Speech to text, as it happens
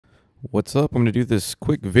What's up? I'm going to do this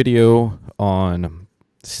quick video on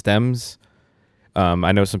stems.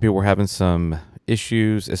 I know some people were having some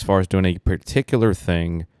issues as far as doing a particular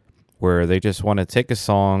thing where they just want to take a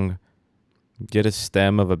song, get a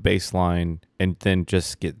stem of a bass line, and then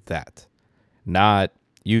just get that. Not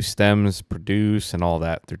use stems, produce, and all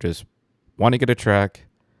that. They're just want to get a track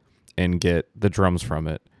and get the drums from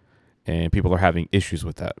it. And people are having issues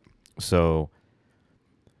with that. So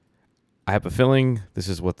I have a feeling this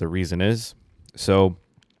is what the reason is. So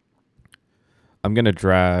I'm going to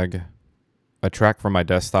drag a track from my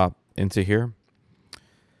desktop into here.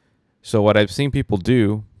 So what I've seen people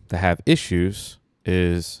do that have issues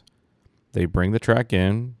is they bring the track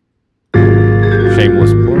in.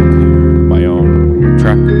 Shameless plug, my own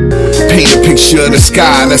track. Paint a picture of the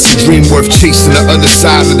sky, that's a dream worth chasing. The other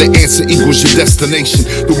side of the answer equals your destination.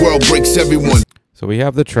 The world breaks everyone. So we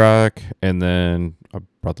have the track, and then I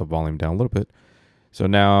brought the volume down a little bit. So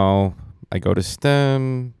now I go to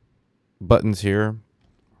stem, buttons here,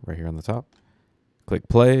 right here on the top. Click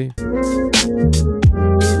play.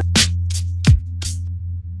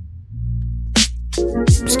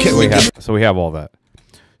 So we have all that.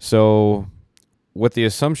 So what the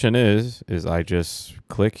assumption is I just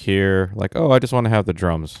click here, like, oh, I just want to have the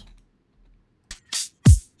drums.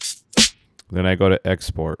 Then I go to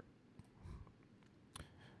export.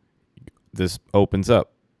 This opens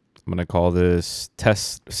up. I'm going to call this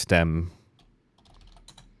test stem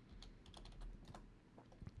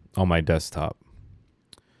on my desktop.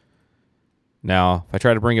 Now, if I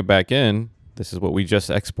try to bring it back in, this is what we just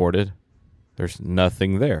exported. There's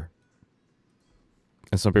nothing there.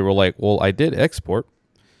 And some people are like, well, I did export.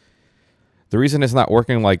 The reason it's not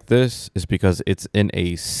working like this is because it's in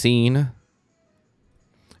a scene.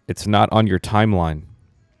 It's not on your timeline,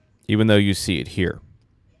 even though you see it here.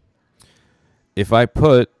 If I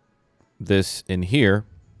put this in here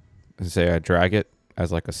and say I drag it as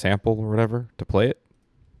like a sample or whatever to play it.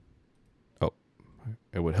 Oh,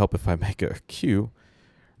 it would help if I make a cue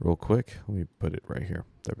real quick. Let me put it right here.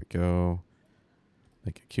 There we go.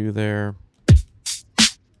 Make a cue there.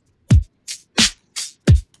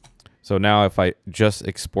 So now if I just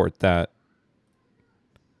export that,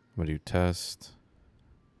 I'm going to do test.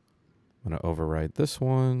 I'm going to override this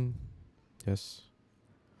one. Yes.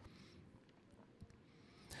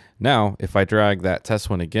 Now, if I drag that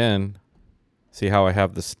test one again, see how I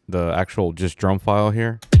have this, the actual just drum file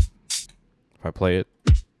here? If I play it,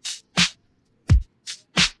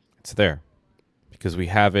 it's there because we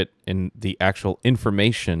have it in the actual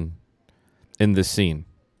information in the scene.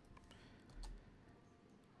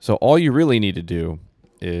 So all you really need to do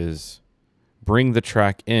is bring the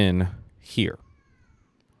track in here.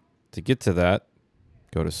 To get to that,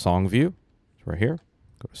 go to song view, it's right here.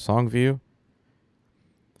 Go to song view.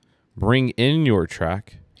 Bring in your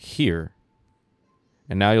track here,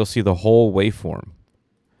 and now you'll see the whole waveform.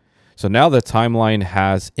 So now the timeline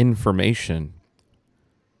has information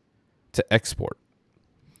to export.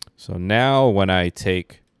 So now when I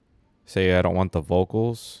take, say I don't want the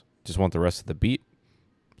vocals, just want the rest of the beat,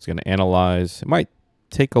 it's going to analyze. It might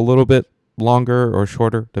take a little bit longer or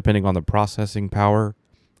shorter depending on the processing power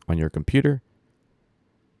on your computer.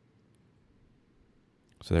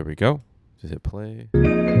 So there we go. Just hit play.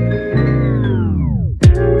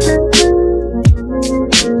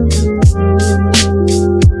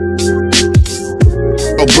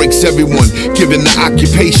 Breaks everyone, given the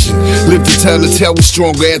occupation. Live to tell the tale, we're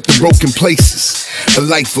stronger at the broken places. A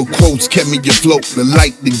life for quotes kept me afloat. The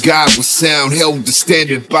light that God with sound held the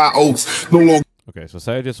standard by oath. No longer. Okay, so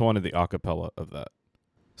say I just wanted the acapella of that.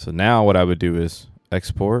 So now what I would do is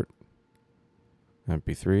export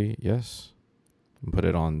MP3, yes. And put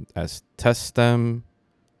it on as test stem.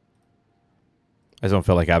 I just don't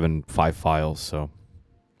feel like having 5 files, so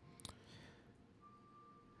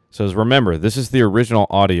remember, this is the original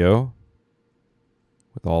audio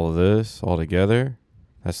with all of this all together.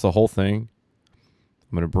 That's the whole thing.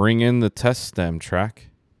 I'm going to bring in the test stem track.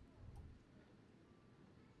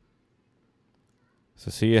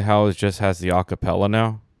 So see how it just has the acapella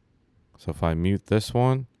now? So if I mute this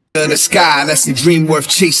one. The sky, that's a dream worth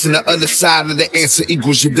chasing. The other side of the answer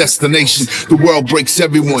equals your destination. The world breaks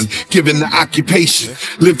everyone, given the occupation.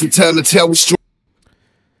 Live to tell the tale, we're strong.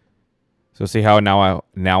 So see how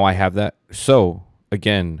now I have that. So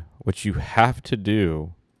again, what you have to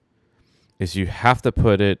do is you have to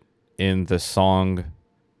put it in the song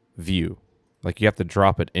view. Like you have to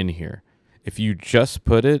drop it in here. If you just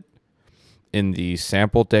put it in the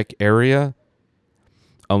sample deck area,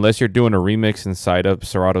 unless you're doing a remix inside of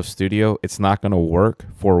Serato Studio, it's not going to work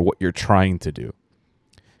for what you're trying to do.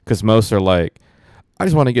 Because most are like, I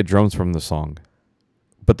just want to get drums from the song.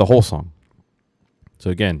 but the whole song. So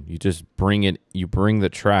again, you just bring the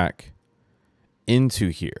track into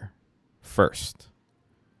here first.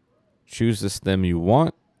 Choose the stem you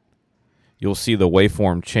want. You'll see the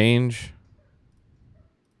waveform change.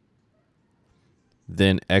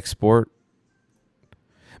 Then export.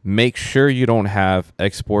 Make sure you don't have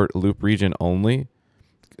export loop region only.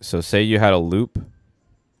 So say you had a loop.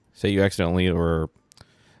 Say you accidentally were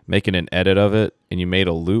making an edit of it and you made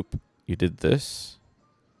a loop. You did this.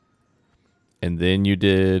 And then you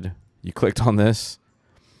clicked on this.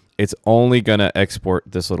 It's only going to export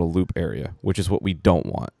this little loop area, which is what we don't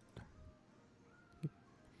want.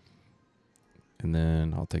 And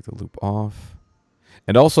then I'll take the loop off.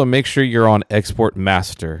 And also make sure you're on export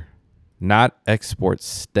master, not export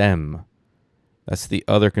stem. That's the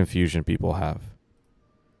other confusion people have,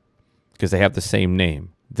 because they have the same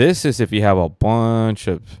name. This is if you have a bunch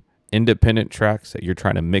of independent tracks that you're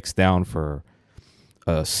trying to mix down for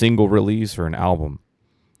a single release or an album.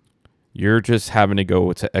 You're just having to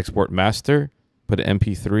go to export master, put an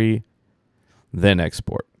MP3, then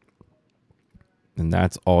export. And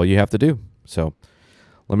that's all you have to do. So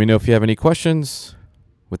let me know if you have any questions.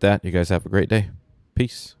 With that, you guys have a great day.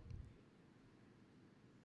 Peace.